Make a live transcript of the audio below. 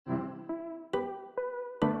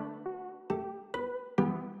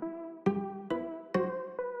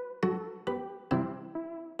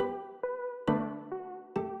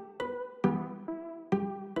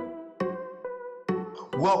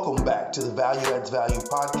Welcome back to the Value Adds Value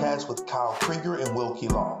podcast with Kyle Krieger and Wilkie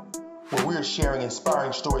Long, where we are sharing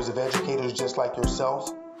inspiring stories of educators just like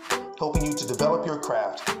yourself, helping you to develop your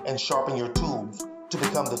craft and sharpen your tools to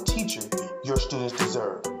become the teacher your students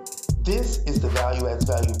deserve. This is the Value Adds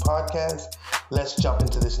Value podcast. Let's jump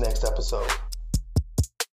into this next episode.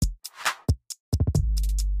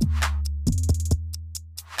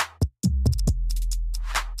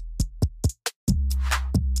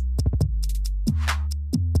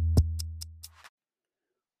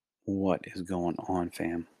 What is going on,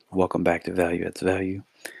 fam? Welcome back to Value Adds Value.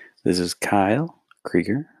 This is Kyle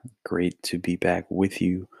Krieger. Great to be back with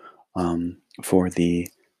you for the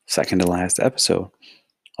second to last episode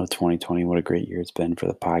of 2020. What a great year it's been for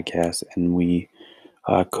the podcast. And we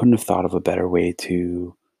couldn't have thought of a better way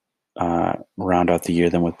to round out the year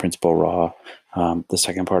than with Principal Raw. The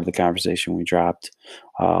second part of the conversation we dropped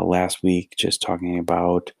last week, just talking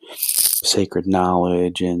about sacred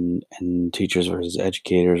knowledge and teachers versus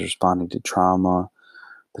educators responding to trauma,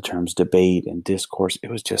 the terms debate and discourse.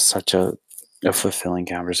 It was just such a fulfilling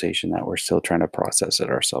conversation that we're still trying to process it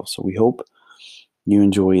ourselves. So we hope you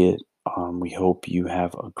enjoy it. We hope you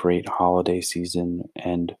have a great holiday season,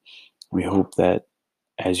 and we hope that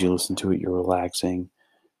as you listen to it, you're relaxing,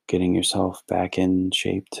 getting yourself back in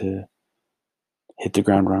shape to hit the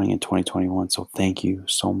ground running in 2021. So thank you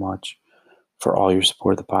so much for all your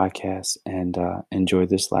support of the podcast, and enjoy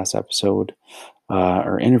this last episode,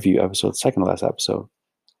 or interview episode, second to last episode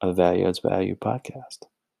of the Value Adds Value podcast.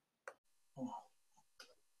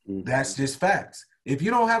 That's just facts. If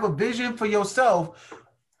you don't have a vision for yourself,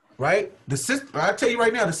 right? The system, I tell you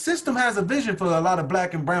right now, the system has a vision for a lot of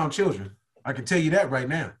black and brown children. I can tell you that right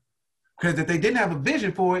now. Because if they didn't have a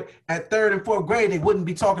vision for it at third and fourth grade, they wouldn't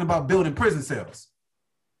be talking about building prison cells.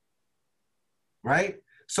 Right?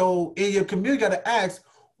 So in your community, you got to ask,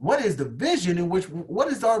 what is the vision in which, what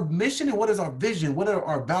is our mission and what is our vision? What are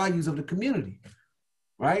our values of the community?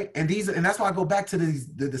 Right? And that's why I go back to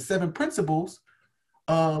the 7 principles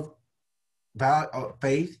of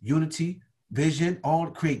faith, unity, vision, all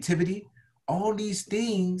creativity. All these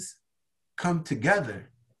things come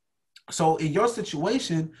together. So in your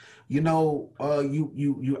situation,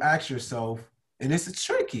 you ask yourself, and this is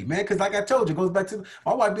tricky, man, because like I told you, it goes back to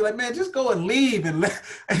my wife be like, man, just go and leave. And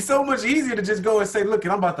it's so much easier to just go and say, look,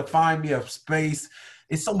 I'm about to find me a space.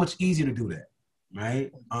 It's so much easier to do that,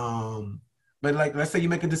 right? But like, let's say you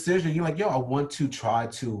make a decision. You're like, yo, I want to try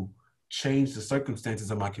to change the circumstances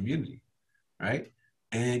of my community, right?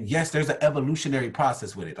 And yes, there's an evolutionary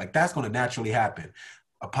process with it. Like that's going to naturally happen.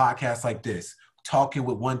 A podcast like this, talking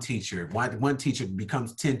with one teacher, one teacher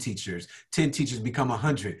becomes 10 teachers, 10 teachers become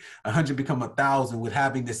 100, 100 become 1,000 with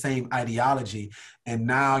having the same ideology. And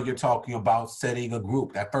now you're talking about setting a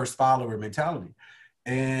group, that first follower mentality.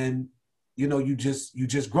 And, you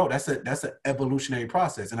just grow. That's an evolutionary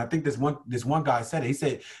process. And I think this one guy said it. He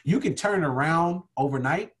said, you can turn around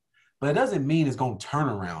overnight, but it doesn't mean it's going to turn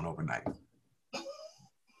around overnight.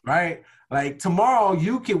 Right? Like tomorrow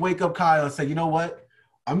you can wake up, Kyle, and say, you know what?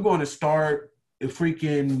 I'm going to start a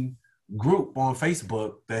freaking group on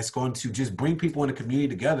Facebook that's going to just bring people in the community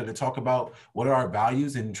together to talk about what are our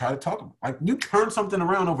values and try to talk. Like you turn something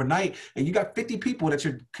around overnight and you got 50 people that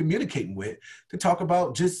you're communicating with to talk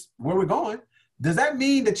about just where we're going. Does that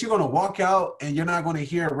mean that you're going to walk out and you're not going to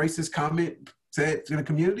hear a racist comment said in the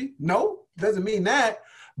community? No, it doesn't mean that.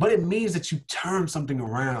 But it means that you turn something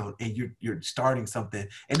around and you're starting something.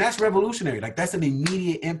 And that's revolutionary. Like that's an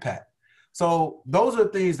immediate impact. So those are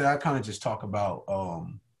things that I kind of just talk about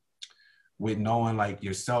with knowing like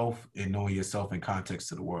yourself and knowing yourself in context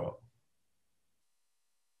to the world.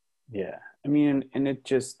 Yeah. I mean, and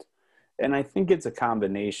I think it's a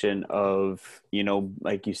combination of,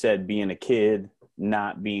 like you said, being a kid,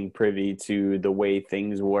 not being privy to the way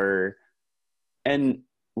things were, and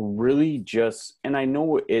really and I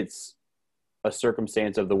know it's a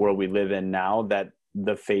circumstance of the world we live in now that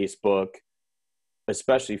the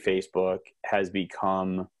especially Facebook has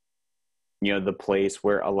become, the place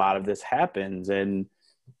where a lot of this happens. And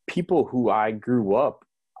people who I grew up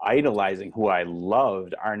idolizing, who I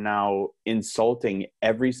loved, are now insulting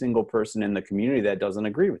every single person in the community that doesn't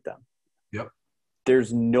agree with them. Yep.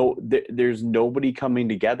 There's nobody coming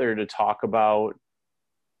together to talk about,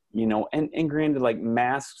 and granted, like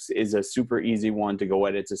masks is a super easy one to go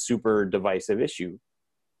at. It's a super divisive issue.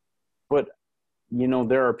 But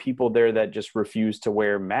there are people there that just refuse to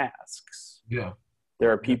wear masks. Yeah.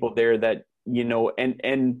 There are people there that,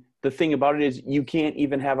 and the thing about it is you can't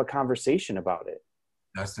even have a conversation about it.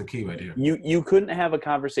 That's the key right here. You couldn't have a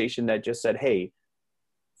conversation that just said, hey,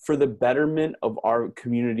 for the betterment of our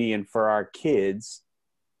community and for our kids,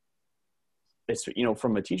 it's, you know,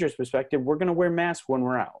 from a teacher's perspective, we're going to wear masks when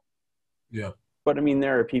we're out. Yeah. But I mean,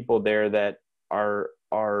 there are people there that are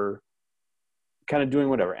kind of doing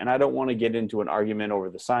whatever. And I don't want to get into an argument over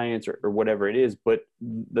the science or whatever it is, but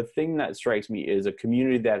the thing that strikes me is a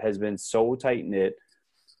community that has been so tight knit,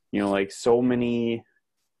 you know, like so many,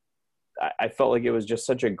 I felt like it was just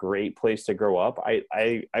such a great place to grow up.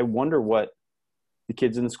 I wonder what the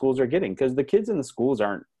kids in the schools are getting, because the kids in the schools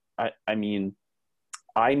aren't, I mean,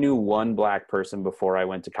 I knew one Black person before I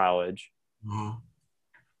went to college. Uh-huh.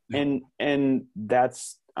 Yeah. And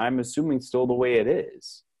that's, I'm assuming, still the way it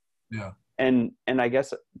is. Yeah. And I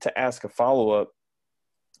guess to ask a follow-up,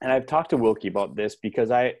 and I've talked to Wilkie about this,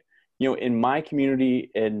 because I, you know, in my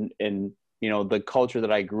community and you know, the culture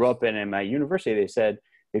that I grew up in my university, they said,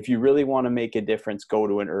 if you really want to make a difference, go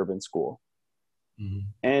to an urban school.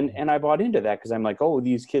 Mm-hmm. And I bought into that, because I'm like, oh,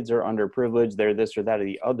 these kids are underprivileged, they're this or that or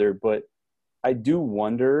the other. But I do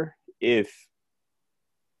wonder if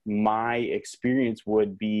my experience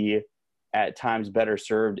would be at times better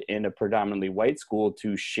served in a predominantly white school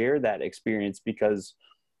to share that experience, because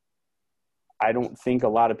I don't think a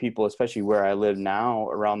lot of people, especially where I live now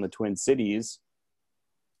around the Twin Cities,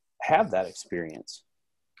 have that experience.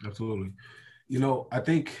 Absolutely. You know, I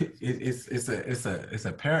think it's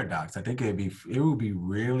a paradox. I think it would be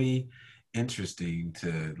really interesting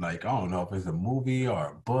to, like, I don't know if it's a movie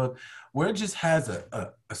or a book where it just has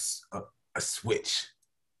a switch.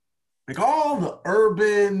 Like all the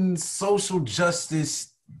urban social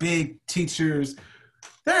justice big teachers,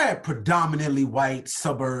 they're at predominantly white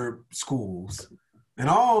suburb schools, and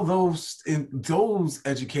all those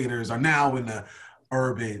educators are now in the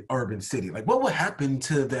urban city. Like, what will happen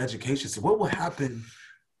to the education system? What will happen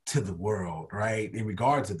to the world, right, in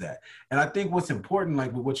regards to that? And I think what's important,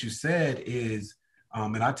 like with what you said, is,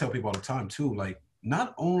 and I tell people all the time too, like,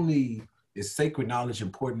 not only is sacred knowledge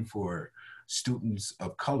important for students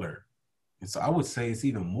of color, and so I would say it's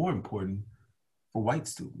even more important for white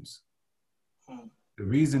students. The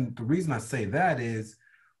reason I say that is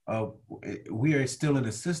we are still in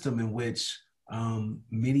a system in which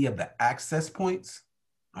many of the access points,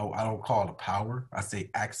 I don't call it power, I say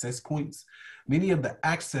access points. Many of the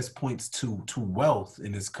access points to wealth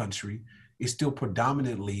in this country is still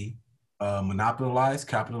predominantly monopolized,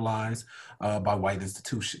 capitalized by white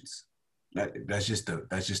institutions. That's just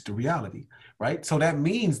the reality, right? So that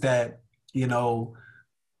means that, you know,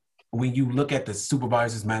 when you look at the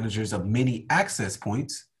supervisors, managers of many access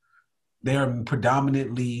points, they are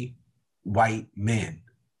predominantly white men,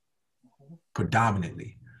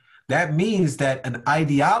 predominantly. That means that an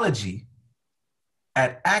ideology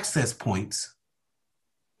at access points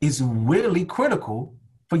is really critical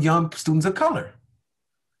for young students of color.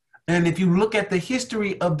 And if you look at the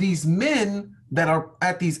history of these men that are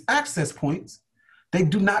at these access points, they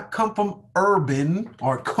do not come from urban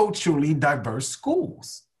or culturally diverse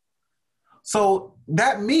schools. So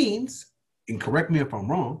that means, and correct me if I'm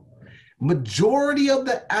wrong, majority of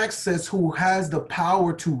the access who has the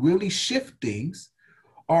power to really shift things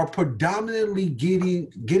are predominantly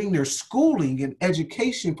getting their schooling and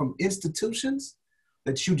education from institutions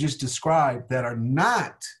that you just described that are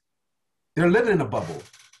not, they're living in a bubble,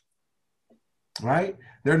 right?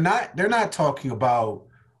 They're not talking about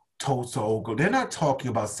Tulsa Ogle. They're not talking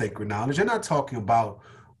about sacred knowledge. They're not talking about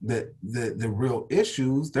the real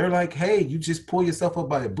issues. They're like, hey, you just pull yourself up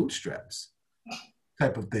by the bootstraps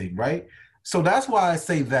type of thing, right? So that's why I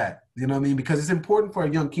say that, you know what I mean? Because it's important for our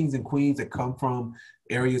young kings and queens that come from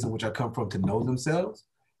areas in which I come from to know themselves.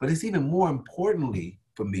 But it's even more importantly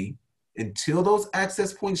for me, until those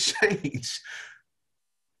access points change,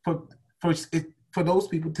 for those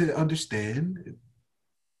people to understand,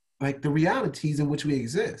 like, the realities in which we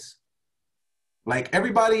exist. Like,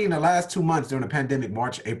 everybody in the last 2 months during the pandemic,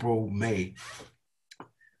 March, April, May,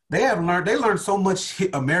 they learned so much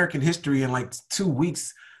American history in like 2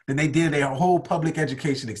 weeks than they did their whole public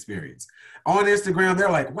education experience. On Instagram,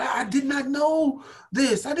 they're like, wow, I did not know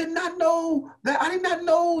this. I did not know that. I did not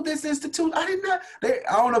know this institute. I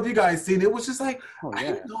don't know if you guys seen it. It was just like, oh, yeah. I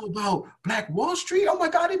didn't know about Black Wall Street. Oh my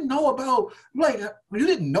God, I didn't know about, like, you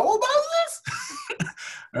didn't know about this?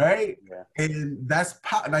 Right? Yeah. And that's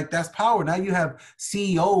power. Now you have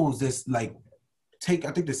CEOs that's like, I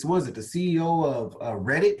think this was it, the CEO of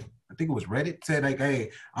Reddit. I think it was Reddit, said like,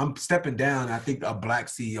 hey, I'm stepping down. I think a Black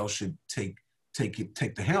CEO should take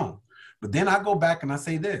the helm. But then I go back and I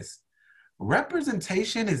say this: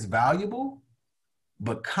 representation is valuable,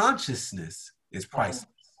 but consciousness is priceless.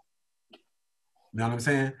 You know what I'm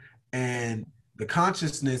saying? And the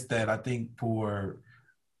consciousness that I think for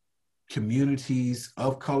communities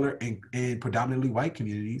of color and predominantly white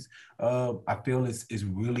communities, I feel is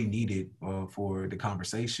really needed for the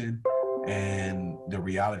conversation and the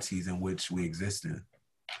realities in which we exist in.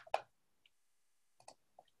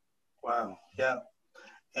 Wow. Yeah.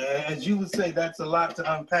 As you would say, that's a lot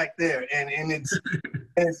to unpack there. And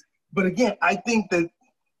it's, but again, I think that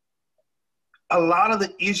a lot of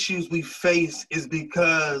the issues we face is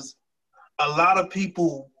because a lot of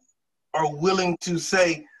people are willing to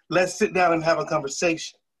say, let's sit down and have a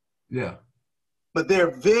conversation. Yeah. But there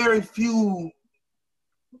are very few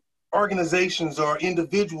organizations or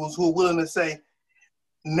individuals who are willing to say,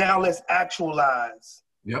 now let's actualize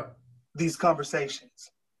these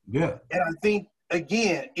conversations. Yeah. And I think,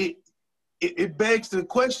 again, it begs the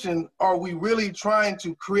question, are we really trying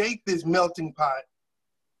to create this melting pot?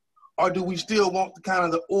 Or do we still want the kind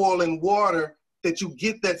of the oil and water that you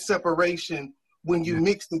get that separation when you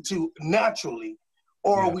mix the two naturally?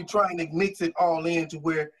 Or are we trying to mix it all in to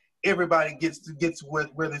where everybody gets where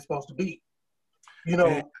they're supposed to be? You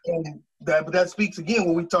know, and that speaks again,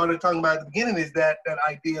 what we started talking about at the beginning is that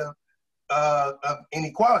idea of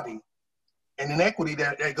inequality and inequity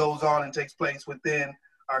that goes on and takes place within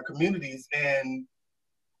our communities. And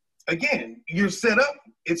again, it's set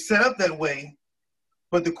up that way,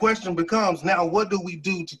 but the question becomes, now what do we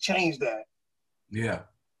do to change that? Yeah.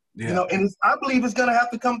 Yeah. You know, and I believe it's going to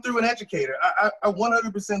have to come through an educator. I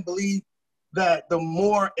 100% believe that the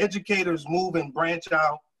more educators move and branch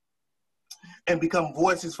out and become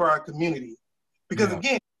voices for our community. Because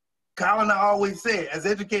again, Kyle and I always say, as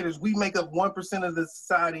educators, we make up 1% of the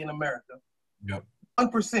society in America. Yep.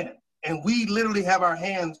 1%. And we literally have our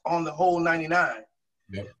hands on the whole 99.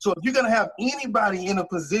 Yep. So if you're going to have anybody in a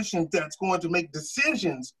position that's going to make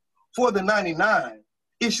decisions for the 99,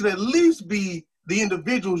 it should at least be the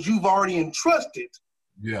individuals you've already entrusted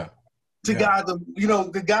to guide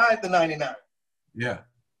the 99. Yeah.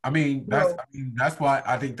 I mean, that's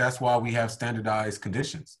why we have standardized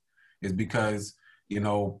conditions, is because, you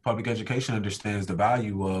know, public education understands the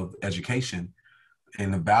value of education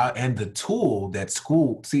and the tool that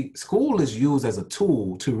school is used as a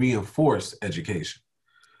tool to reinforce education.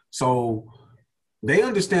 So they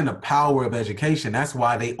understand the power of education. That's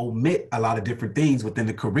why they omit a lot of different things within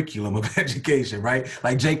the curriculum of education, right?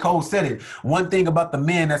 Like J. Cole said it, one thing about the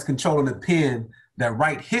men that's controlling the pen that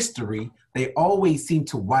write history, they always seem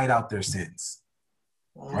to white out their sins,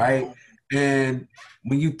 right? And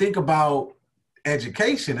when you think about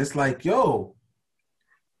education, it's like, yo,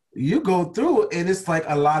 you go through it and it's like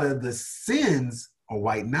a lot of the sins are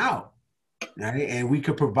whiting out. Right? And we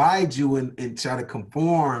could provide you and try to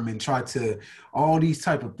conform and try to all these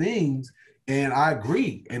type of things. And I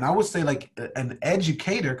agree. And I would say like an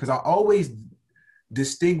educator, because I always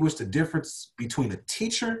distinguish the difference between a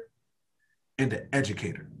teacher and an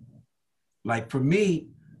educator. Like for me,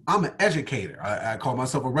 I'm an educator. I call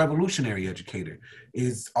myself a revolutionary educator.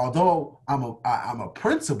 Although I'm a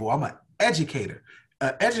principal, I'm an educator.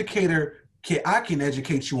 An educator, I can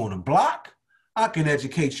educate you on a block. I can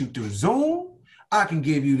educate you through Zoom. I can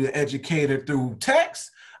give you the educator through text.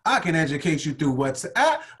 I can educate you through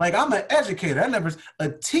WhatsApp. Like I'm an educator. A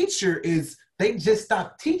teacher they just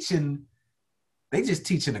stop teaching. They just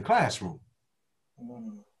teach in the classroom.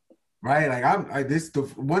 Right? Like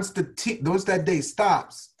once that day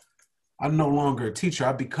stops, I'm no longer a teacher.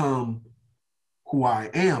 I become who I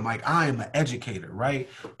am. Like I am an educator, right?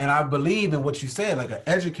 And I believe in what you said, like an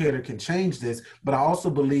educator can change this, but I also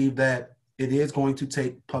believe that it is going to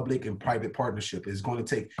take public and private partnership. It's going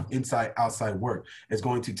to take inside, outside work. It's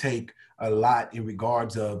going to take a lot in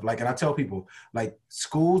regards of and I tell people, like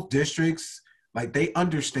schools, districts, like they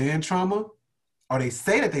understand trauma, or they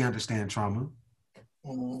say that they understand trauma.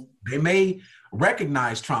 Mm-hmm. They may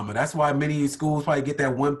recognize trauma. That's why many schools probably get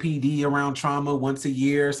that one PD around trauma once a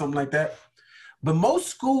year or something like that. But most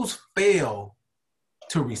schools fail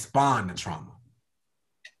to respond to trauma.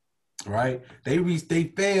 Right? They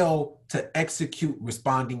fail to execute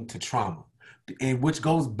responding to trauma. And which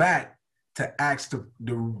goes back to ask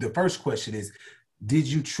the first question is, did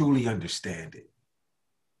you truly understand it?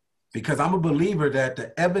 Because I'm a believer that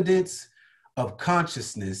the evidence of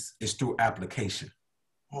consciousness is through application.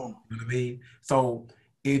 You know what I mean? So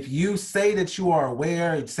if you say that you are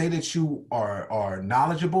aware and say that you are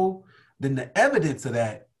knowledgeable, then the evidence of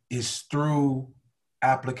that is through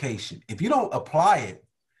application. If you don't apply it,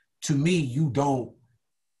 to me, you're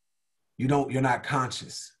not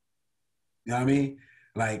conscious. You know what I mean?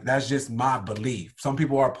 Like, that's just my belief. Some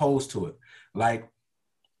people are opposed to it. Like,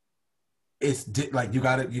 like you're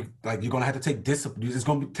gonna have to take discipline. It's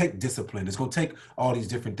gonna take discipline. It's gonna take all these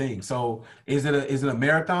different things. So is it a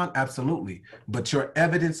marathon? Absolutely. But your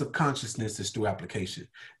evidence of consciousness is through application.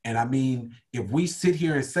 And I mean, if we sit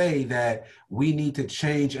here and say that we need to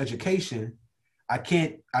change education, I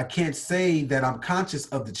can't say that I'm conscious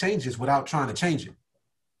of the changes without trying to change it.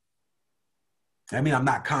 I mean, I'm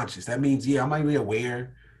not conscious. That means, yeah, I might be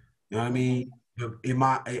aware. You know what I mean?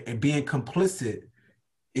 Being complicit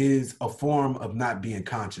is a form of not being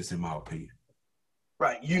conscious, in my opinion.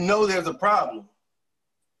 Right. You know there's a problem.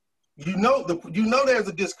 You know there's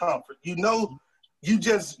a discomfort. You know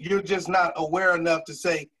you're just not aware enough to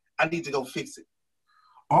say, I need to go fix it.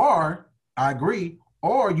 Or I agree.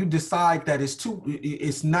 Or you decide that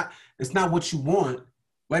it's not what you want,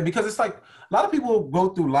 right? Because it's like a lot of people go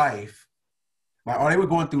through life, like, or they were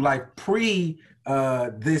going through life pre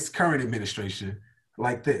this current administration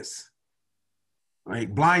like this.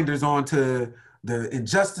 Right, blinders onto the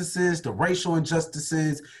injustices, the racial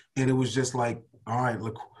injustices, and it was just like, all right,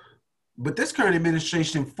 look. But this current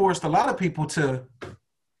administration forced a lot of people to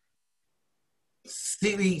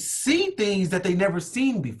see things that they never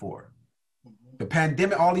seen before. The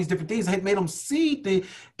pandemic, all these different things, it made them see things,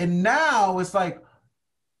 and now it's like,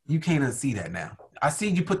 you can't unsee that now. I see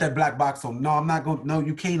you put that black box on. No, I'm not going. No,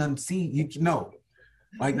 you can't unsee. No.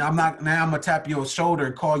 Like I'm gonna tap your shoulder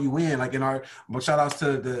and call you in. Like in our, but shout outs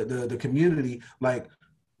to the community. Like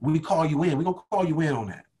we call you in. We're gonna call you in on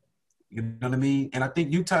that. You know what I mean? And I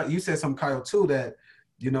think you said something, Kyle, too, that,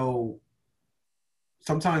 you know,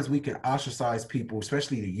 sometimes we can ostracize people,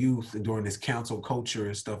 especially the youth, during this council culture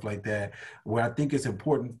and stuff like that, where I think it's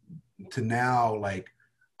important to now like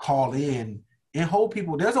call in and hold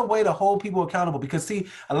people. There's a way to hold people accountable, because see,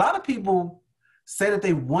 a lot of people say that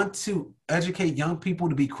they want to educate young people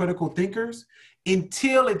to be critical thinkers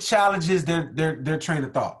until it challenges their train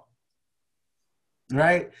of thought,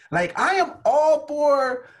 right? Like I am all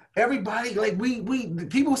for everybody. Like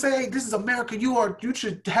people say, hey, this is America. You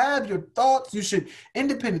should have your thoughts. You should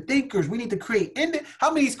independent thinkers. We need to create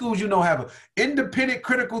how many schools you know have independent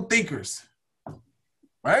critical thinkers,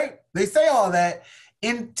 right? They say all that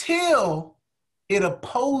until it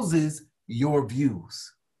opposes your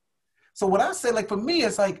views. So what I say, like for me,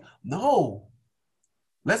 it's like, no,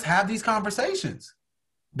 let's have these conversations.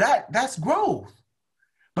 That's growth.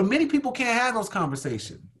 But many people can't have those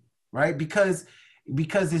conversations, right? Because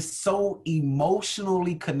it's so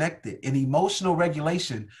emotionally connected. And emotional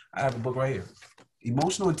regulation, I have a book right here,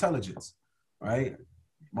 Emotional Intelligence, right?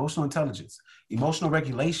 Emotional intelligence. Emotional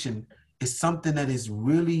regulation is something that is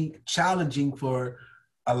really challenging for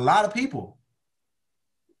a lot of people.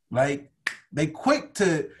 Like they quick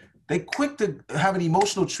to have an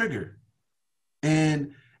emotional trigger.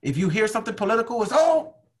 And if you hear something political, it's,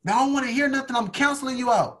 oh, I don't want to hear nothing. I'm canceling you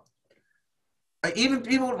out. Like even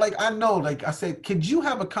people, like I know, like I said, could you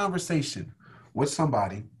have a conversation with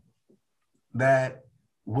somebody that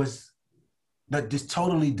just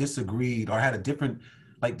totally disagreed or had a different,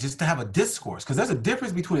 like just to have a discourse? Because there's a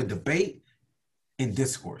difference between a debate and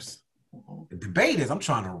discourse. The debate is I'm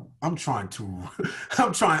a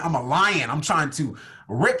lion. I'm trying to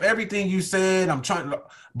rip everything you said.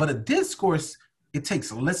 But a discourse, it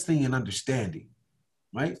takes listening and understanding,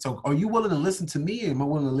 right? So are you willing to listen to me, or am I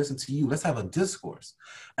willing to listen to you? Let's have a discourse.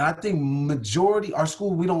 And I think majority, our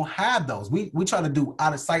school, we don't have those. We try to do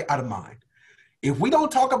out of sight, out of mind. If we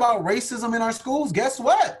don't talk about racism in our schools, guess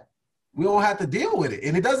what? We don't have to deal with it.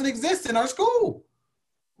 And it doesn't exist in our school.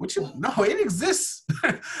 No, it exists.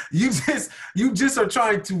 You just are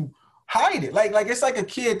trying to hide it. Like it's like a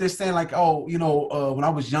kid that's saying like, oh, when I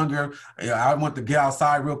was younger, I want to get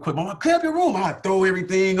outside real quick. I'm like, clean up your room. I throw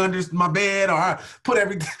everything under my bed, or I put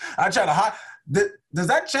everything. I try to hide. Does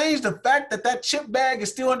that change the fact that chip bag is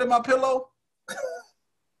still under my pillow?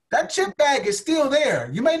 That chip bag is still there.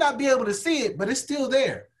 You may not be able to see it, but it's still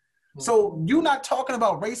there. So you not talking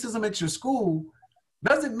about racism at your school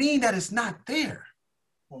doesn't mean that it's not there.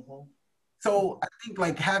 Mm-hmm. So I think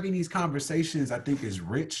like having these conversations, I think is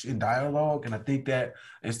rich in dialogue. And I think that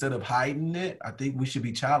instead of hiding it, I think we should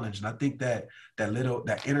be challenged. And I think that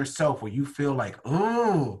inner self where you feel like,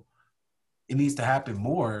 oh, it needs to happen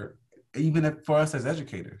more, even for us as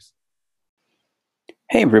educators.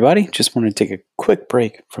 Hey everybody, just wanted to take a quick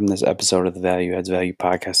break from this episode of the Value Adds Value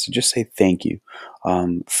podcast to just say thank you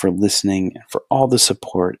for listening and for all the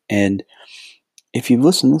support. And if you've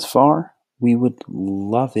listened this far, we would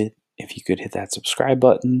love it if you could hit that subscribe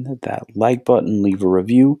button, that like button, leave a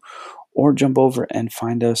review, or jump over and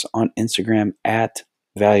find us on Instagram at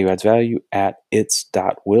ValueAddsValue, at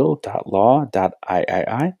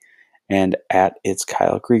its.will.law.iii, and at its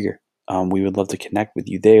Kyle Krieger. We would love to connect with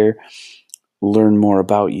you there. learn more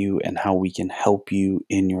about you and how we can help you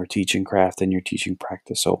in your teaching craft and your teaching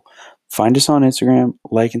practice. So find us on Instagram,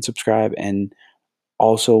 like and subscribe, and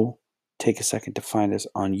also take a second to find us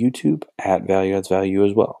on YouTube at Value Adds Value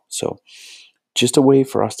as well. So just a way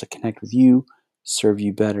for us to connect with you, serve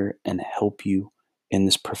you better, and help you in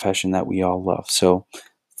this profession that we all love. So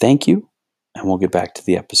thank you, and we'll get back to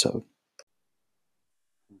the episode.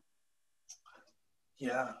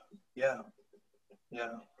 Yeah.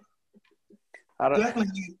 How do-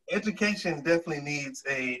 Definitely, education definitely needs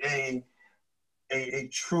a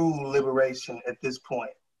true liberation at this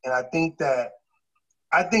point. And I think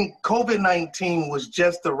COVID-19 was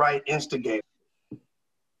just the right instigator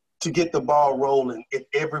to get the ball rolling if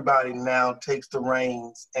everybody now takes the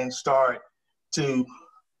reins and start to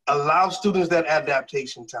allow students that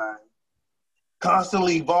adaptation time,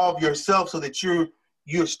 constantly evolve yourself so that you're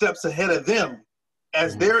steps ahead of them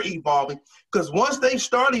as they're evolving. Because once they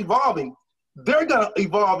start evolving, they're going to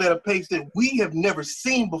evolve at a pace that we have never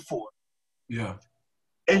seen before. Yeah.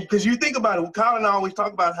 And because you think about it, Kyle and I always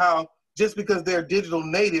talk about how just because they're digital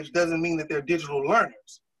natives doesn't mean that they're digital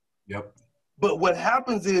learners. Yep. But what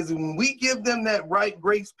happens is when we give them that right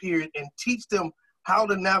grace period and teach them how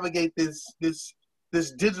to navigate this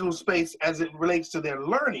digital space as it relates to their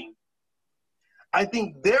learning, I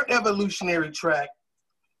think their evolutionary track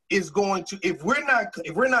is going to, if we're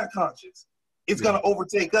not conscious, it's going to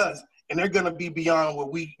overtake us, and they're going to be beyond where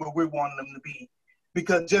we're wanting them to be,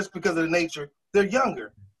 because of the nature, they're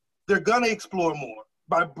younger, they're going to explore more.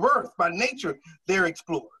 By birth, by nature, they're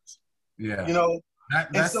explorers. Yeah. You know,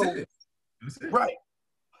 that's it. That's it. Right.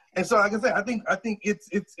 And so, like I said, I think it's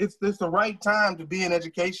the right time to be in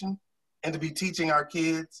education and to be teaching our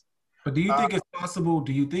kids. But do you think it's possible?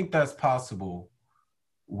 Do you think that's possible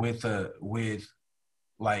with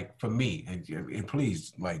like, for me, and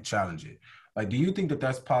please, like, challenge it. Like, do you think that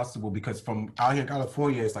that's possible? Because from out here in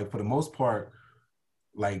California, it's like, for the most part,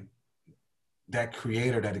 like, that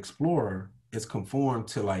creator, that explorer is conformed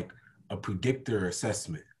to like a predictor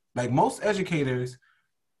assessment. Like, most educators,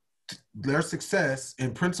 their success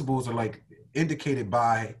and principles are like indicated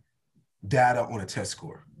by data on a test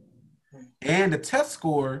score. And the test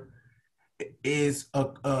score is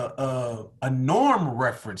a norm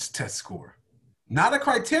reference test score, not a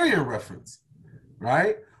criterion reference,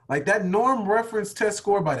 right? Like, that norm reference test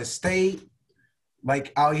score by the state,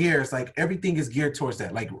 like out here, it's like everything is geared towards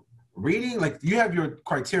that. Like, reading, like, you have your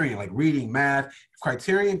criterion, like reading, math,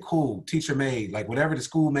 criterion, cool, teacher made, like whatever the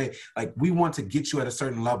school made, like, we want to get you at a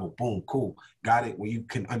certain level, boom, cool, got it, where you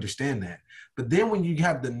can understand that. But then when you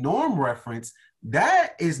have the norm reference,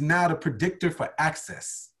 that is now the predictor for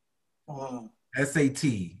access. SAT,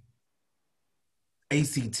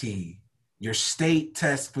 ACT, your state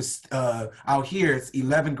test for out here, it's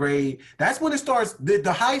 11th grade. That's when it starts.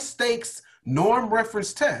 The high stakes norm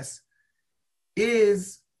reference test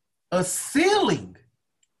is a ceiling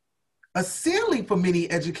for many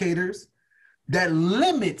educators that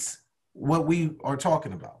limits what we are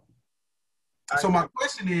talking about. So my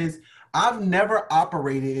question is, I've never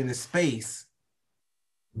operated in a space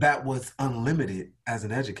that was unlimited as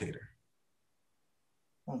an educator.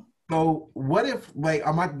 So what if, like,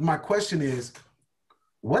 my question is,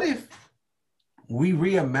 what if we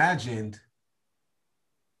reimagined,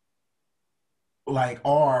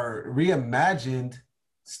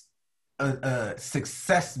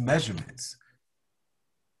 success measurements?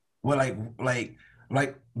 Well, like,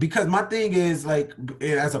 because my thing is, like,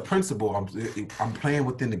 as a principal, I'm playing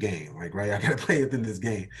within the game, like, right? I gotta play within this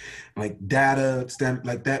game, like data,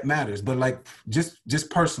 like that matters. But like, just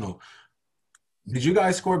personal. Did you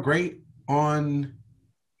guys score great on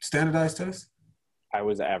standardized tests? I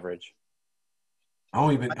was average. I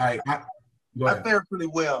fared pretty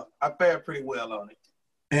well. I fared pretty well on it.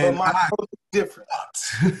 And but my approach was different.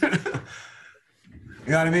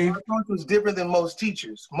 You know what I mean? My approach was different than most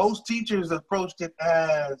teachers. Most teachers approached it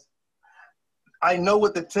as, I know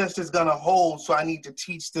what the test is going to hold, so I need to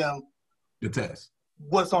teach them the test,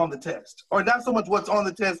 what's on the test. Or not so much what's on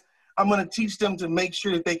the test, I'm going to teach them to make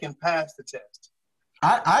sure that they can pass the test.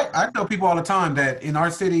 I tell people all the time that in our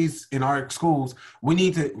cities, in our schools, we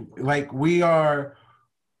need to, like, we're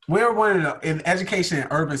one of in education in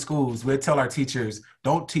urban schools, we tell our teachers,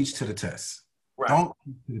 don't teach to the test. Right.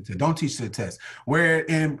 Don't teach to the test. Where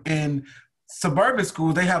in suburban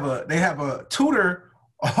schools, they have a tutor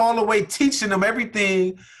all the way teaching them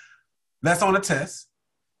everything that's on the test,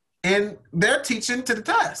 and they're teaching to the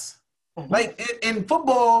test. Mm-hmm. Like in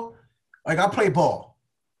football, like, I play ball.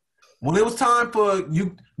 When it was time for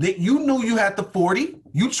you, you knew you had the 40.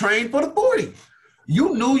 You trained for the 40.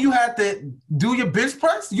 You knew you had to do your bench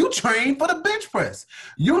press. You trained for the bench press.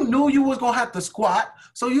 You knew you was going to have to squat,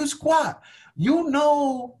 so you squat. You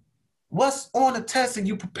know what's on the test and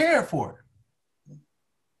you prepare for it,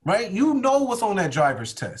 right? You know what's on that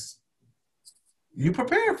driver's test. You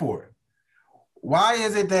prepare for it. Why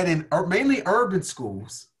is it that in mainly urban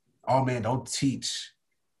schools, oh man, don't teach.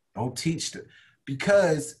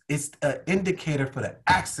 Because it's an indicator for the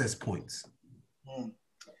access points.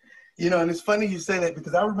 You know, and it's funny you say that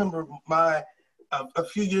because I remember a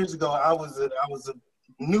few years ago, I was a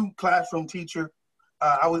new classroom teacher.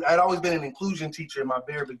 I'd always been an inclusion teacher in my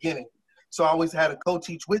very beginning. So I always had a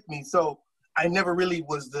co-teach with me. So I never really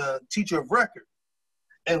was the teacher of record.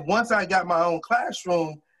 And once I got my own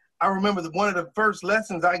classroom, I remember one of the first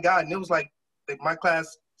lessons I got, and it was like my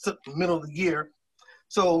class middle of the year.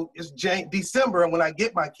 So it's December when I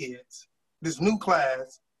get my kids, this new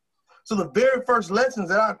class. So the very first lessons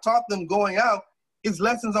that I taught them going out is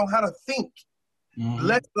lessons on how to think,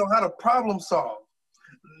 lessons on how to problem solve.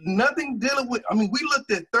 Nothing dealing with, I mean, we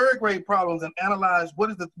looked at third grade problems and analyzed what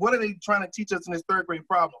are they trying to teach us in this third grade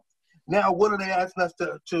problem? Now, what are they asking us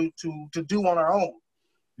to do on our own?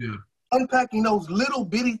 Yeah. Unpacking those little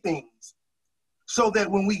bitty things so that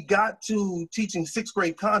when we got to teaching sixth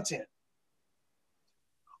grade content,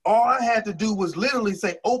 all I had to do was literally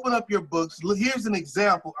say, open up your books. Here's an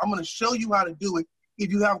example. I'm going to show you how to do it. If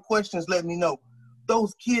you have questions, let me know.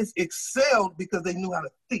 Those kids excelled because they knew how to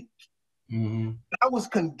think. I was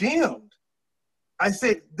condemned. I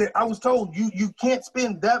said that I was told you can't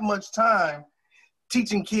spend that much time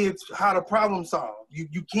teaching kids how to problem solve.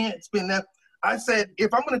 You can't spend that. I said,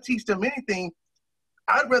 if I'm going to teach them anything,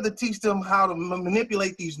 I'd rather teach them how to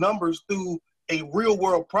manipulate these numbers through a real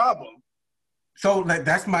world problem. So like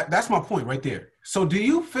that's my point right there. So do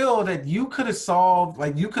you feel that you could have solved,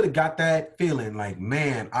 like you could have got that feeling like,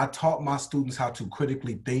 man, I taught my students how to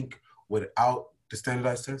critically think without the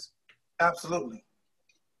standardized test? Absolutely.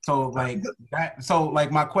 So like that. So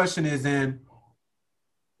like my question is then,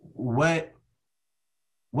 what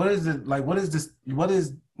is it like? What is this? What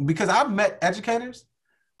is, because I've met educators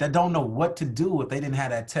that don't know what to do if they didn't have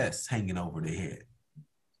that test hanging over their head.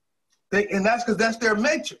 And that's because that's their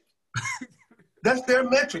metric. That's their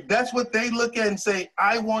metric. That's what they look at and say,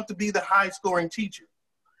 I want to be the high scoring teacher.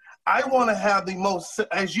 I want to have the most,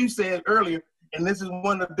 as you said earlier, and this is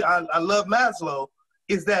one of the, I love Maslow,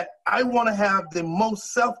 is that I want to have the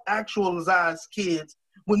most self-actualized kids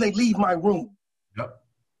when they leave my room. Yep.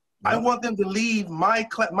 I want them to leave my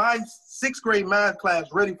sixth grade math class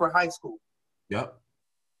ready for high school. Yep.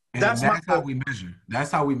 And that's how we measure. That's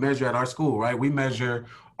how we measure at our school, right? We measure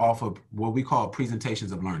off of what we call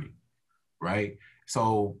presentations of learning, right?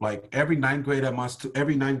 So like every ninth grade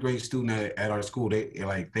student at our school, they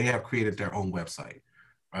have created their own website,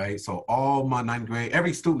 right? So all my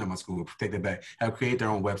every student at my school, take that back, have created their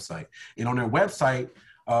own website. And on their website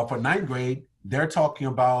for ninth grade, they're talking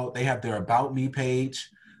about, they have their About Me page.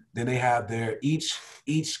 Then they have their, each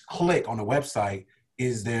click on the website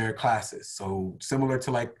is their classes. So similar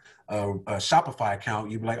to like a Shopify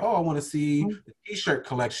account, you'd be like, oh, I want to see the t-shirt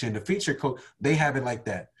collection, the feature code. They have it like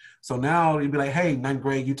that. So now you'd be like, hey, ninth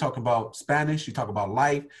grade, you talk about Spanish, you talk about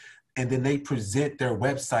life, and then they present their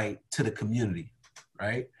website to the community,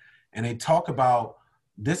 right? And they talk about,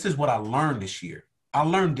 this is what I learned this year. I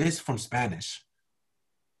learned this from Spanish.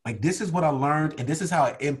 Like, this is what I learned, and this is how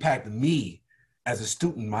it impacted me as a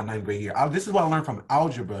student in my ninth grade year. This is what I learned from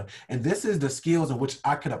algebra, and this is the skills in which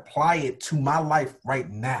I could apply it to my life right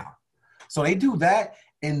now. So they do that,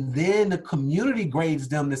 and then the community grades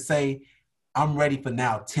them to say, I'm ready for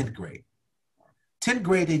now 10th grade. 10th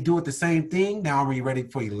grade, they do it the same thing. Now I'm ready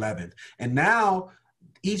for 11th. And now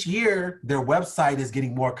each year, their website is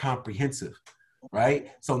getting more comprehensive,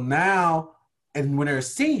 right? So now, and when they're a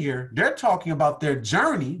senior, they're talking about their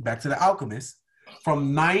journey, back to the Alchemist,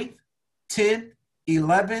 from 9th, 10th,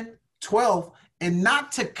 11th, 12th, and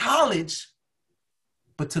not to college,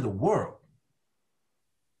 but to the world,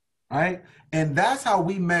 right? And that's how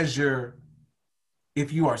we measure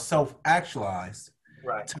if you are self-actualized,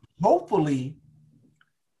 right, to hopefully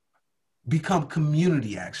become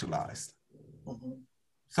community actualized. Mm-hmm.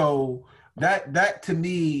 So that to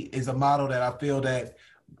me is a model that I feel that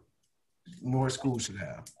more schools should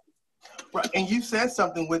have. Right, and you said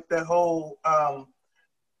something with that whole,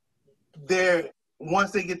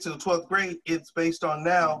 once they get to the 12th grade, it's based on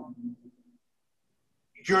now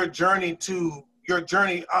your journey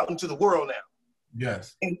out into the world now.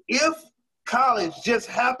 Yes. And if college just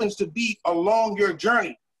happens to be along your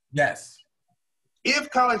journey. Yes. If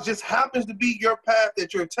college just happens to be your path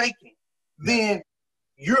that you're taking, then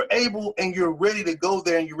you're able and you're ready to go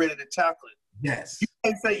there and you're ready to tackle it. Yes. You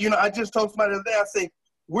can't say, you know, I just told somebody the other day, I say,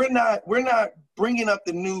 we're not bringing up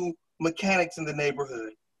the new mechanics in the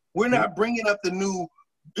neighborhood. We're not bringing up the new,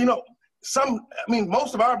 you know,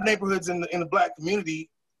 most of our neighborhoods in the Black community,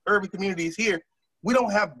 urban communities here, we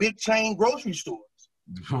don't have big chain grocery stores.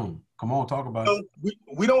 Come on, talk about it.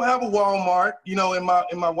 We don't have a Walmart, you know, in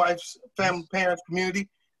my wife's family, parents community.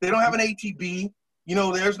 They don't have an H-E-B. You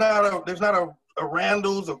know, there's not a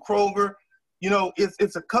Randall's or Kroger. You know,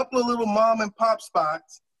 it's a couple of little mom and pop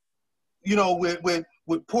spots, you know, with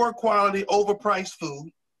poor quality, overpriced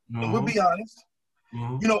food. And we'll be honest.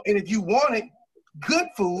 You know, and if you wanted good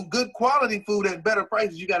food, good quality food at better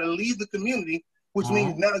prices, you got to leave the community, which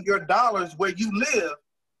means now your dollars where you live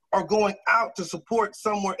are going out to support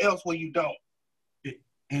somewhere else where you don't.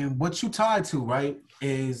 And what you tied to, right,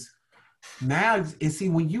 is now, and see,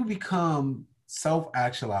 when you become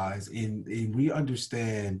self-actualized and we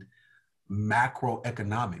understand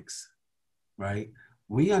macroeconomics, right,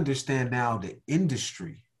 we understand now the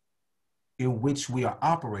industry in which we are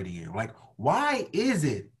operating in. Like, why is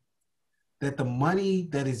it that the money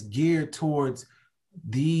that is geared towards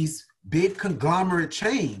these big conglomerate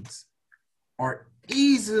chains are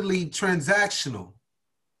easily transactional,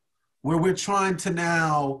 where we're trying to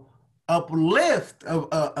now uplift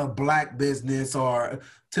a Black business or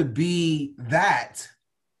to be that?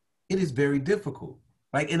 It is very difficult.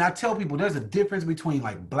 Like, and I tell people there's a difference between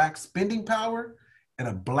like Black spending power and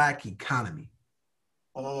a Black economy.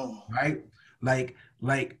 Right? Like,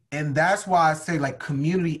 and that's why I say like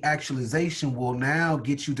community actualization will now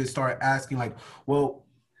get you to start asking like, well,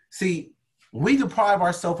 see, we deprive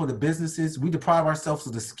ourselves of the businesses, we deprive ourselves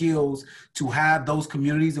of the skills to have those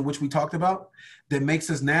communities in which we talked about, that makes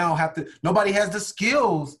us now have to, nobody has the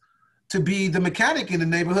skills to be the mechanic in the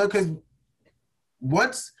neighborhood, because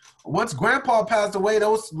once grandpa passed away,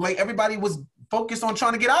 those, like, everybody was focused on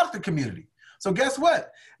trying to get out of the community. So guess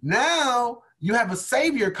what? Now you have a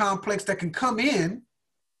savior complex that can come in,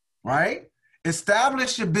 right?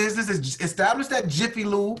 Establish your business, establish that Jiffy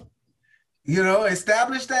Lube, you know,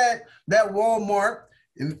 establish that Walmart,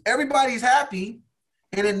 and everybody's happy.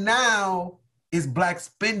 And then now it's Black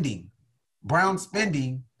spending, brown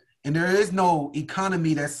spending, and there is no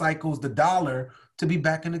economy that cycles the dollar to be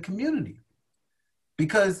back in the community.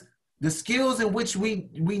 Because the skills in which we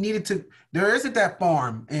needed to, there isn't that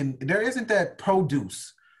farm and there isn't that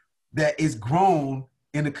produce that is grown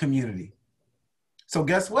in the community. So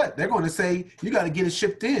guess what? They're going to say, you got to get it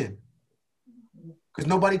shipped in. Because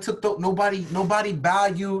nobody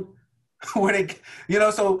valued where they, you know,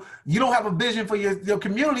 so you don't have a vision for your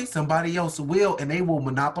community, somebody else will, and they will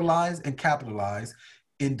monopolize and capitalize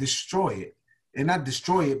and destroy it. And not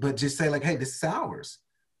destroy it, but just say like, hey, this is ours,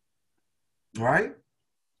 right?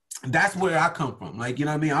 That's where I come from. Like, you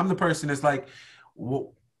know what I mean? I'm the person that's like,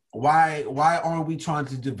 why aren't we trying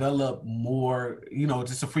to develop more, you know,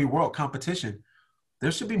 just a free world competition?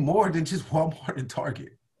 There should be more than just Walmart and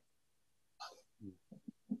Target.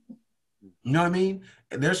 You know what I mean?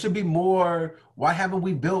 There should be more. Why haven't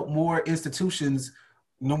we built more institutions,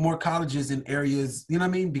 no more colleges in areas, you know what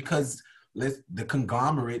I mean? Because the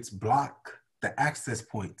conglomerates block the access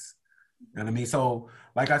points. You know what I mean? So,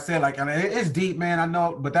 like I said, like, I mean, it's deep, man, I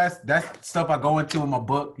know, but that's stuff I go into in my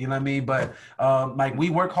book, you know what I mean? But like, we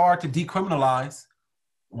work hard to decriminalize,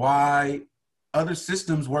 why other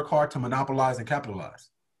systems work hard to monopolize and capitalize.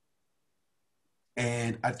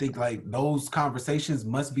 And I think like those conversations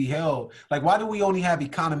must be held. Like, why do we only have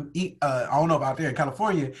economy? I don't know about there in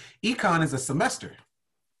California, econ is a semester.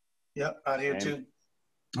 Yep, out here too.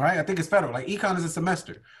 All right, I think it's federal. Like, econ is a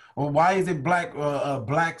semester. Well, why is it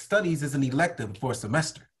Black studies is an elective for a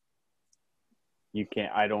semester? You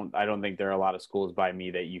can't. I don't think there are a lot of schools by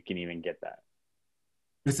me that you can even get that.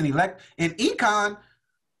 It's an and econ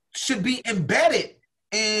should be embedded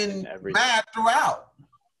in math throughout.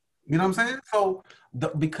 You know what I'm saying? So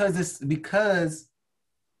because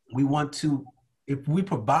we want to, if we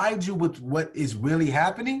provide you with what is really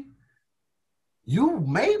happening, young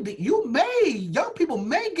people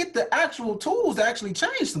may get the actual tools to actually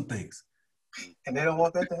change some things. And they don't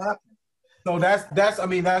want that to happen. So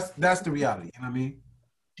that's the reality. You know what I mean?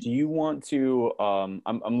 Do you want to,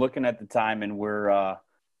 I'm looking at the time, and we're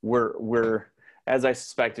as I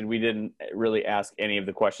suspected, we didn't really ask any of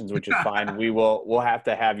the questions, which is fine. We'll have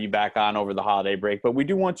to have you back on over the holiday break, but we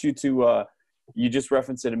do want you to, you just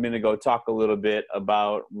referenced it a minute ago, talk a little bit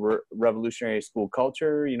about revolutionary school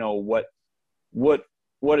culture, you know, what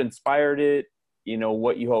inspired it, you know,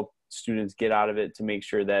 what you hope students get out of it to make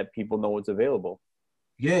sure that people know what's available.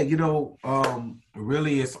 Yeah,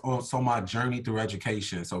 really it's also my journey through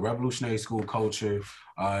education. So Revolutionary School Culture,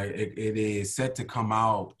 it is set to come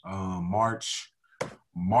out March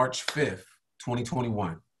 5th,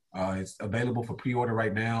 2021. It's available for pre-order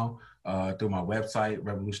right now through my website,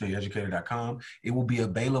 revolutionaryeducator.com. It will be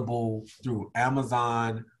available through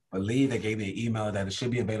Amazon. I believe they gave me an email that it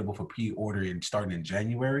should be available for pre-order starting in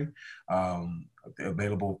January.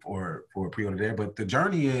 Available for pre-order there. But the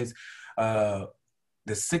journey is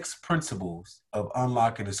the 6 principles of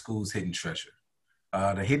unlocking the school's hidden treasure.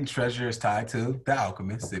 The hidden treasure is tied to The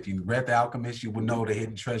Alchemist. If you read The Alchemist, you would know the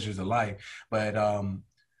hidden treasures of life. But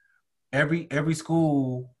every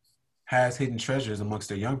school has hidden treasures amongst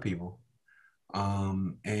their young people.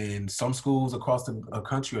 And some schools across the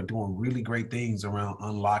country are doing really great things around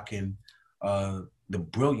unlocking the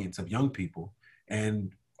brilliance of young people.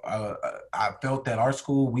 And I felt that our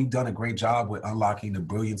school, we've done a great job with unlocking the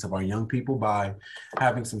brilliance of our young people by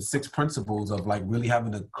having some 6 principles of like really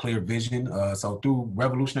having a clear vision. So through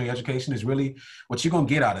revolutionary education is really what you're going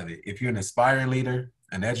to get out of it. If you're an aspiring leader,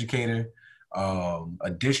 an educator, a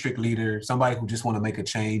district leader, somebody who just want to make a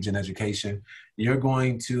change in education, you're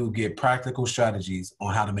going to get practical strategies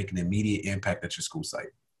on how to make an immediate impact at your school site,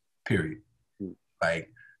 period.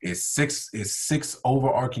 Like, it's six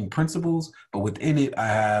overarching principles, but within it, I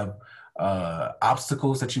have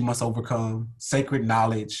obstacles that you must overcome, sacred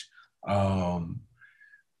knowledge,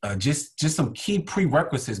 just some key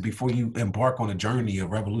prerequisites before you embark on a journey of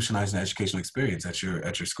revolutionizing the educational experience at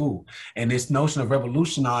your school. And this notion of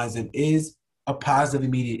revolutionizing is a positive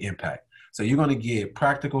immediate impact. So you're going to get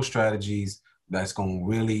practical strategies that's going to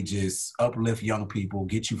really just uplift young people,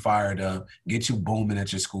 get you fired up, get you booming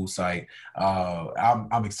at your school site.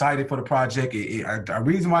 I'm excited for the project. The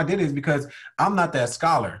reason why I did it is because I'm not that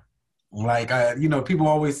scholar. Like, people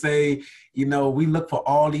always say, we look for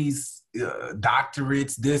all these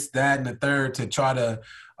doctorates, this, that, and the third to try to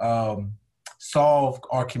solve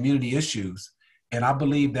our community issues. And I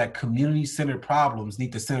believe that community-centered problems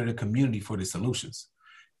need to center the community for the solutions.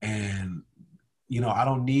 And, I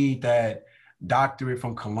don't need that doctorate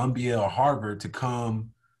from Columbia or Harvard to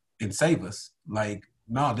come and save us. Like,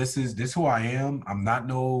 no, this is who I am. I'm not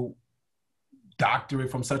no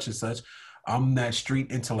doctorate from such and such. I'm that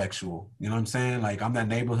street intellectual. You know what I'm saying? Like, I'm that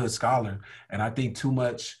neighborhood scholar. And I think too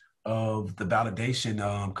much of the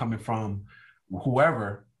validation coming from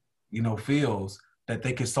whoever, feels that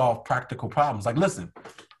they can solve practical problems. Like, listen,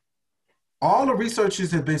 all the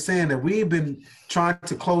researchers have been saying that we've been trying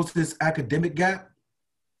to close this academic gap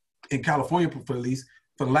in California, for at least,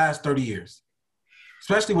 for the last 30 years,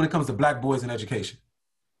 especially when it comes to Black boys in education.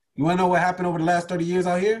 You want to know what happened over the last 30 years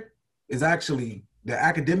out here? Is actually the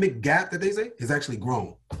academic gap that they say is actually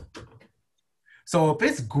grown. So if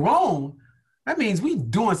it's grown, that means we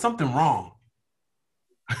doing something wrong,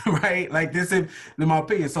 right? Like, this is in my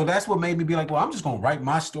opinion. So that's what made me be like, well, I'm just going to write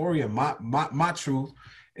my story and my truth.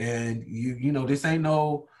 And this ain't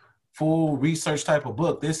no full research type of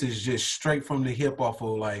book. This is just straight from the hip off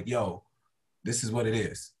of like, yo, this is what it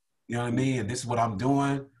is. You know what I mean? And this is what I'm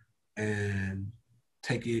doing, and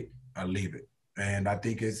take it or leave it. And I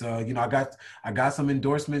think it's, I got some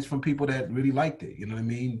endorsements from people that really liked it. You know what I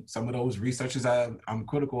mean? Some of those researchers I'm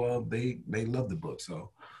critical of, they love the book.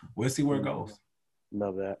 So we'll see where it goes.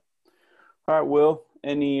 Love that. All right, Will,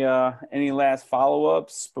 any last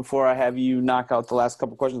follow-ups before I have you knock out the last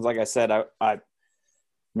couple questions? Like I said, I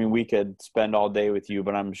mean, we could spend all day with you,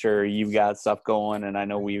 but I'm sure you've got stuff going, and I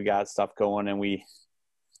know we've got stuff going, and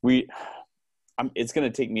it's going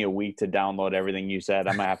to take me a week to download everything you said.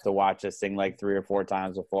 I'm going to have to watch this thing like 3 or 4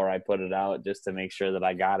 times before I put it out, just to make sure that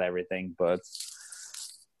I got everything. But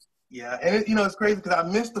yeah, and it's crazy because I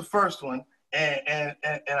missed the first one, and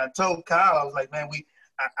I told Kyle, I was like, man,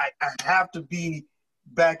 I have to be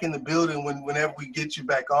back in the building whenever we get you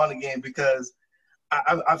back on again, because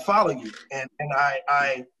I follow you, and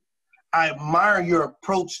I admire your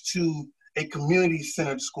approach to a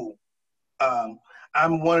community-centered school.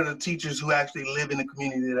 I'm one of the teachers who actually live in the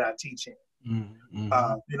community that I teach in. Mm-hmm.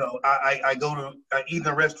 I eat in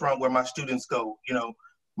a restaurant where my students go.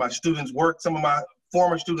 My students work. Some of my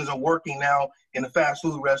former students are working now in the fast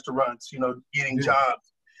food restaurants, getting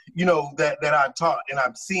jobs, that I taught, and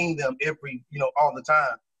I'm seeing them all the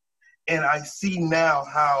time. And I see now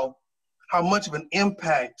how much of an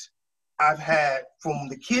impact I've had from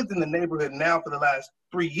the kids in the neighborhood now for the last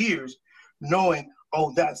 3 years, knowing,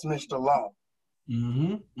 oh, that's Mr. Law.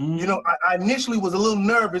 Mm-hmm. Mm-hmm. I initially was a little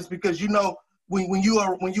nervous because, when you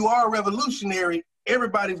are a revolutionary,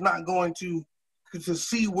 everybody's not going to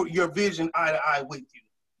see what your vision eye to eye with you.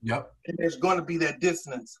 Yep. And there's going to be that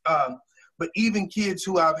dissonance. But even kids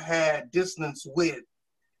who I've had dissonance with,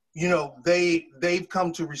 you know, they've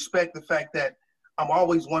come to respect the fact that I'm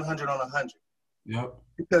always 100 on 100. Yep.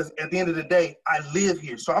 Because at the end of the day, I live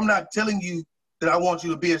here. So I'm not telling you that I want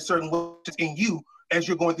you to be a certain way in you as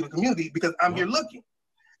you're going through the community, because I'm here looking.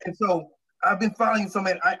 And so I've been following so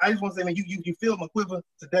many. I just want to say, man, you feel my quiver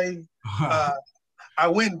today. I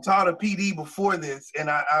went and taught a PD before this, and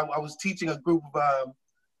I was teaching a group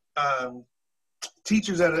of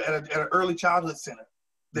teachers at an early childhood center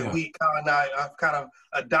that I've kind of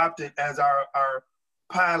adopted as our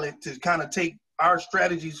pilot to kind of take our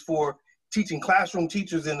strategies for teaching classroom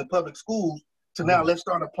teachers in the public schools to now let's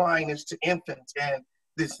start applying this to infants and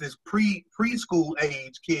this preschool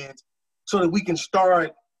age kids, so that we can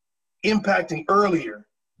start impacting earlier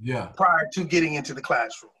prior to getting into the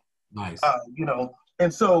classroom. Nice. You know,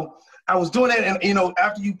 and so I was doing that, and you know,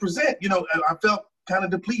 after you present, you know, I felt kind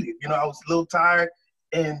of depleted. You know, I was a little tired,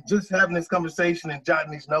 and just having this conversation and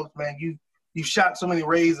jotting these notes, man, you shot so many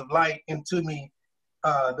rays of light into me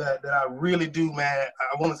that I really do, man.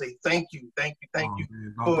 I want to say thank you. Man.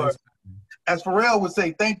 For, as Pharrell would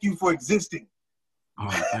say, thank you for existing. Oh,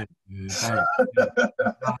 thank you.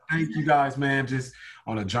 Thank you guys, man. Just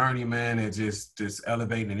on a journey, man, and just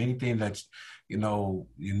elevating anything that you know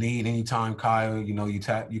you need anytime, Kyle. You know, you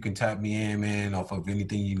can tap me in, man, off of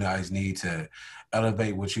anything you guys need to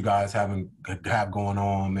elevate what you guys have going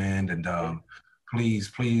on, man. And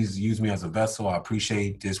please use me as a vessel. I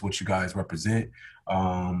appreciate this, what you guys represent.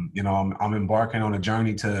 You know, I'm embarking on a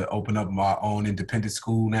journey to open up my own independent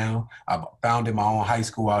school now. I've founded my own high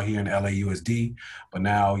school out here in LAUSD, but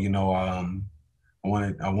now, you know,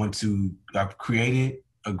 I've created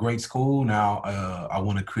a great school. Now I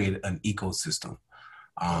want to create an ecosystem.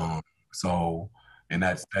 And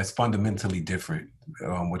that's fundamentally different,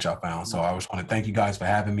 which I found. So I just want to thank you guys for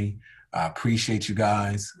having me. I appreciate you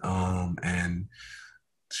guys. And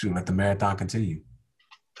let the marathon continue.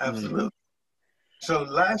 Absolutely. So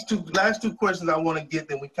last two questions I want to get,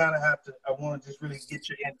 then we kind of have to, I want to just really get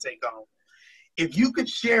your intake on. If you could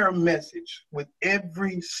share a message with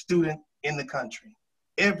every student in the country,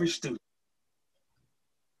 every student,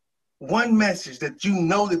 one message that you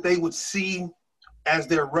know that they would see as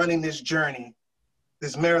they're running this journey,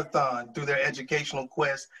 this marathon through their educational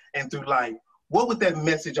quest and through life, what would that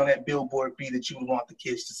message on that billboard be that you would want the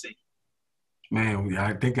kids to see? Man,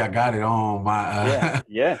 I think I got it on my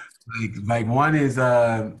yeah. like one is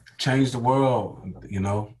change the world, you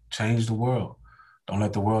know, change the world. Don't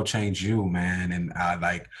let the world change you, man. And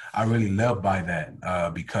I really live by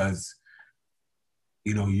that because,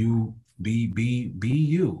 you know, you be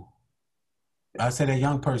you. I said, a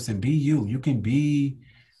young person, be you. You can be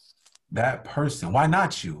that person. Why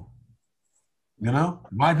not you? You know,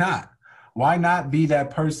 why not? Why not be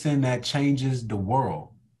that person that changes the world?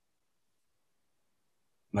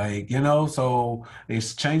 Like, you know, so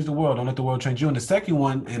it's change the world. Don't let the world change you. And the second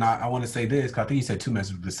one, and I want to say this, because I think you said two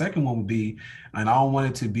messages. The second one would be, and I don't want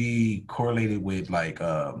it to be correlated with like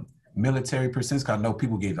military percents, because I know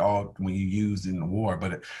people get all when you use in the war,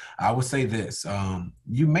 but I would say this,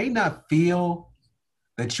 you may not feel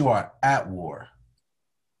that you are at war,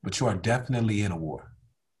 but you are definitely in a war.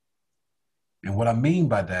 And what I mean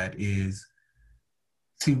by that is,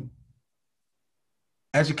 see,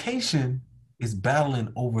 education is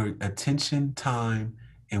battling over attention, time,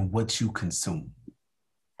 and what you consume.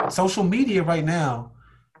 Social media right now,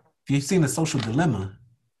 if you've seen the social dilemma,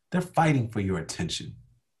 they're fighting for your attention.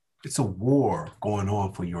 It's a war going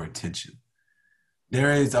on for your attention.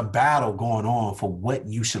 There is a battle going on for what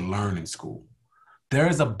you should learn in school. There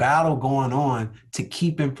is a battle going on to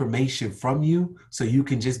keep information from you so you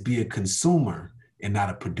can just be a consumer and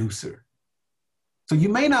not a producer. So you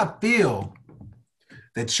may not feel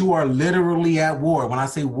that you are literally at war. When I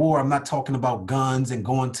say war, I'm not talking about guns and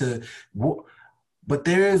going to war, but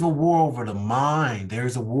there is a war over the mind. There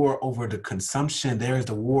is a war over the consumption. There is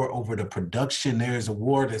a war over the production. There is a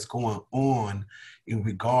war that's going on in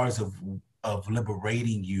regards of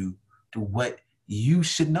liberating you to what you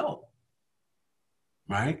should know,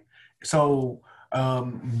 right? So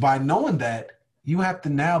by knowing that, you have to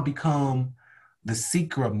now become the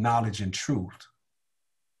seeker of knowledge and truth.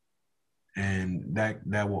 And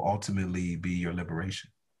that will ultimately be your liberation.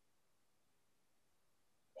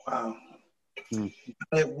 Wow. You're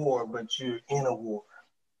at war, but you're in a war.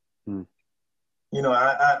 You know,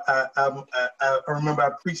 I remember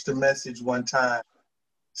I preached a message one time,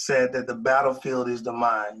 said that the battlefield is the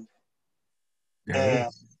mind.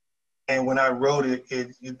 And when I wrote it,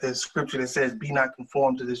 the scripture that says, be not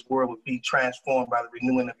conformed to this world, but be transformed by the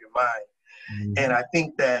renewing of your mind. And I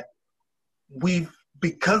think that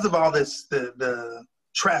because of all this, the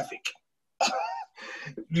traffic,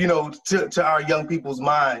 to our young people's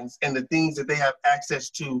minds and the things that they have access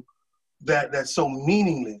to that's so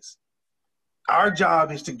meaningless. Our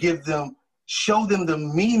job is to show them the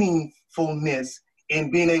meaningfulness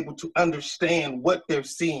in being able to understand what they're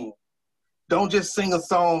seeing. Don't just sing a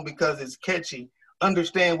song because it's catchy.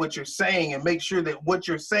 Understand what you're saying and make sure that what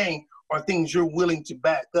you're saying are things you're willing to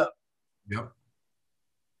back up. Yep.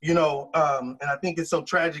 And I think it's so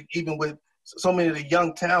tragic, even with so many of the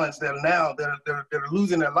young talents that are now that are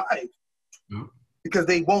losing their life because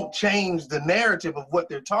they won't change the narrative of what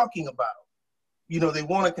they're talking about. They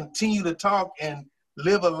want to continue to talk and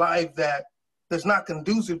live a life that's not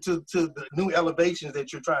conducive to the new elevations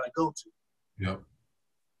that you're trying to go to. Yep.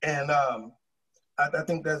 And I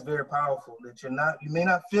think that's very powerful, that you may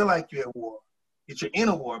not feel like you're at war. You're in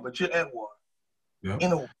a war, but you're at war. Yep.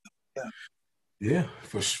 In a war. Yeah. Yeah,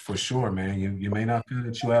 for sure, man. You may not feel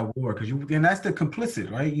that you're at war and that's the complicit,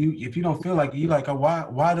 right? If you don't feel like you like,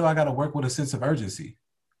 why do I got to work with a sense of urgency?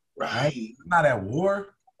 Right. I'm not at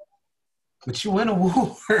war, but you in a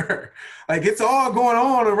war. Like it's all going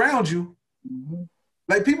on around you. Mm-hmm.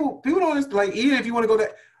 Like people don't like, even if you want to go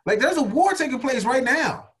that, like there's a war taking place right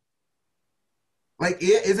now. Like,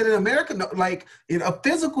 is it in America? No, like in a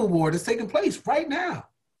physical war that's taking place right now.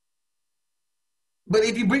 But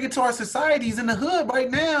if you bring it to our societies in the hood right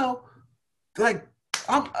now, like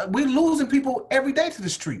we're losing people every day to the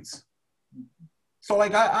streets. So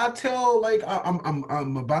like I tell, like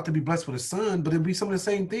I'm about to be blessed with a son, but it'll be some of the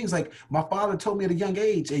same things. Like my father told me at a young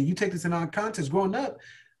age, and you take this in our context growing up,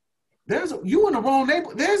 you in the wrong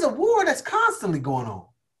neighborhood. There's a war that's constantly going on.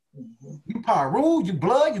 You Pyru, you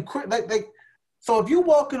blood, you like. So if you're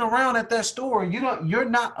walking around at that store and you're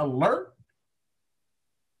not alert,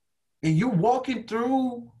 and you're walking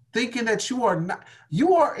through thinking that you are, and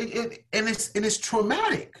it's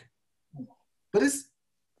traumatic, but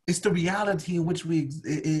it's the reality in which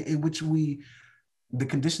the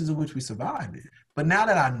conditions in which we survive in. But now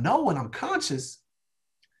that I know and I'm conscious,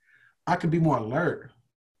 I can be more alert.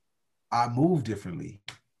 I move differently.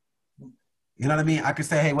 You know what I mean? I can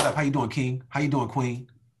say, hey, what up? How you doing, King? How you doing, Queen?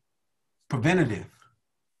 Preventative.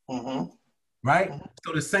 Mm-hmm. Right?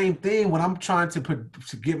 So the same thing when I'm trying to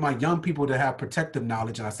get my young people to have protective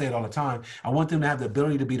knowledge, and I say it all the time, I want them to have the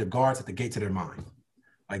ability to be the guards at the gates of their mind.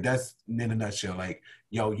 Like that's in a nutshell. Like,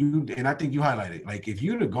 and I think you highlighted, like if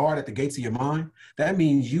you're the guard at the gates of your mind, that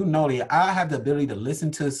means that I have the ability to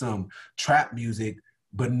listen to some trap music,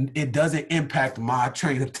 but it doesn't impact my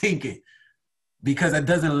train of thinking because I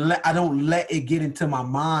don't let it get into my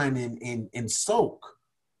mind and soak.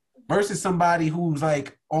 Versus somebody who's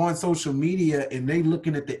like on social media and they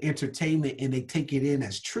looking at the entertainment and they take it in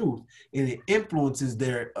as truth and it influences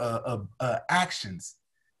their actions,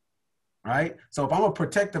 right? So if I'm a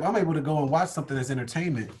protective, I'm able to go and watch something as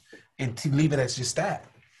entertainment and to leave it as just that.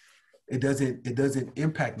 It doesn't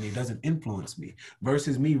impact me. It doesn't influence me.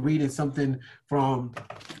 Versus me reading something from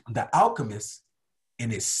The Alchemist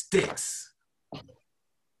and it sticks.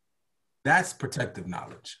 That's protective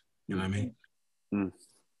knowledge. You know what I mean? Mm.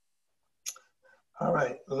 All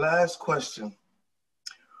right, last question.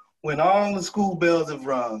 When all the school bells have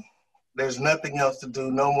rung, there's nothing else to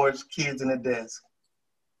do, no more kids in a desk,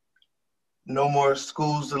 no more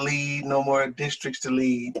schools to lead, no more districts to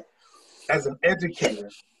lead. As an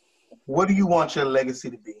educator, what do you want your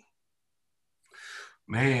legacy to be?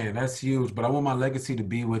 Man, that's huge, but I want my legacy to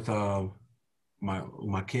be with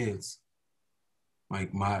my kids.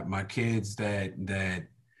 Like my kids that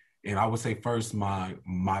and I would say first my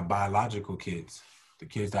biological kids, the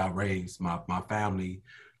kids that I raised, my family,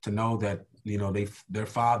 to know that, their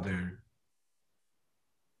father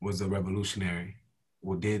was a revolutionary,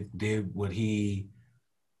 did what he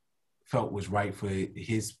felt was right for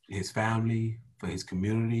his family, for his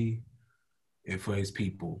community, and for his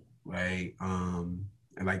people, right? And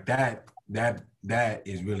like that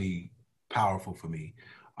is really powerful for me.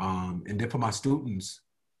 And then for my students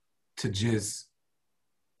to just,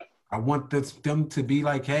 I want them to be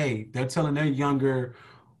like, hey, they're telling their younger,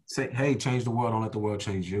 say, hey, change the world, don't let the world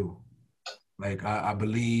change you. Like, I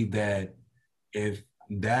believe that if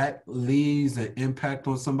that leaves an impact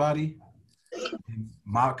on somebody,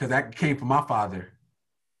 because that came from my father,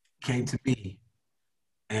 came to me.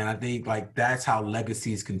 And I think like that's how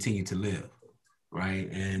legacies continue to live, right?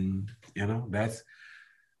 And,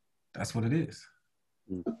 that's what it is.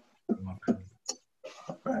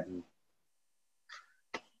 Right.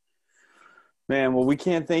 Man, well, we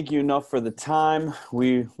can't thank you enough for the time.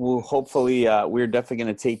 We will hopefully, we're definitely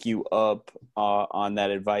going to take you up on that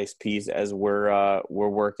advice piece as we're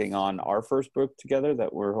working on our first book together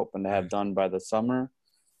that we're hoping to have done by the summer.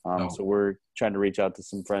 So we're trying to reach out to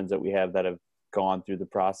some friends that we have that have gone through the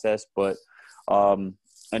process. But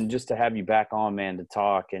and just to have you back on, man, to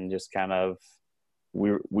talk and just kind of,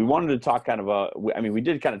 we wanted to talk kind of we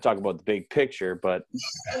did kind of talk about the big picture, but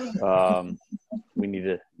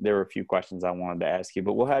there were a few questions I wanted to ask you,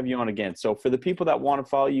 but we'll have you on again. So for the people that want to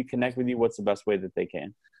follow you, connect with you, what's the best way that they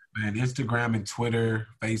can? Man, Instagram and Twitter,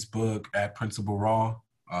 Facebook at Principal Raw.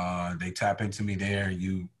 They tap into me there.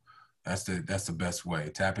 That's the best way.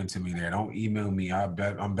 Tap into me there. Don't email me.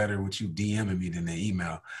 I'm better with you DMing me than the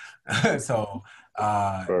email. So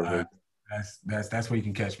that's where you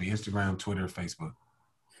can catch me. Instagram, Twitter, Facebook.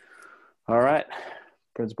 All right.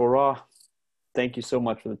 Principal Raw, thank you so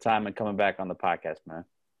much for the time and coming back on the podcast, man.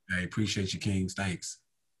 Hey, appreciate you, Kings. Thanks.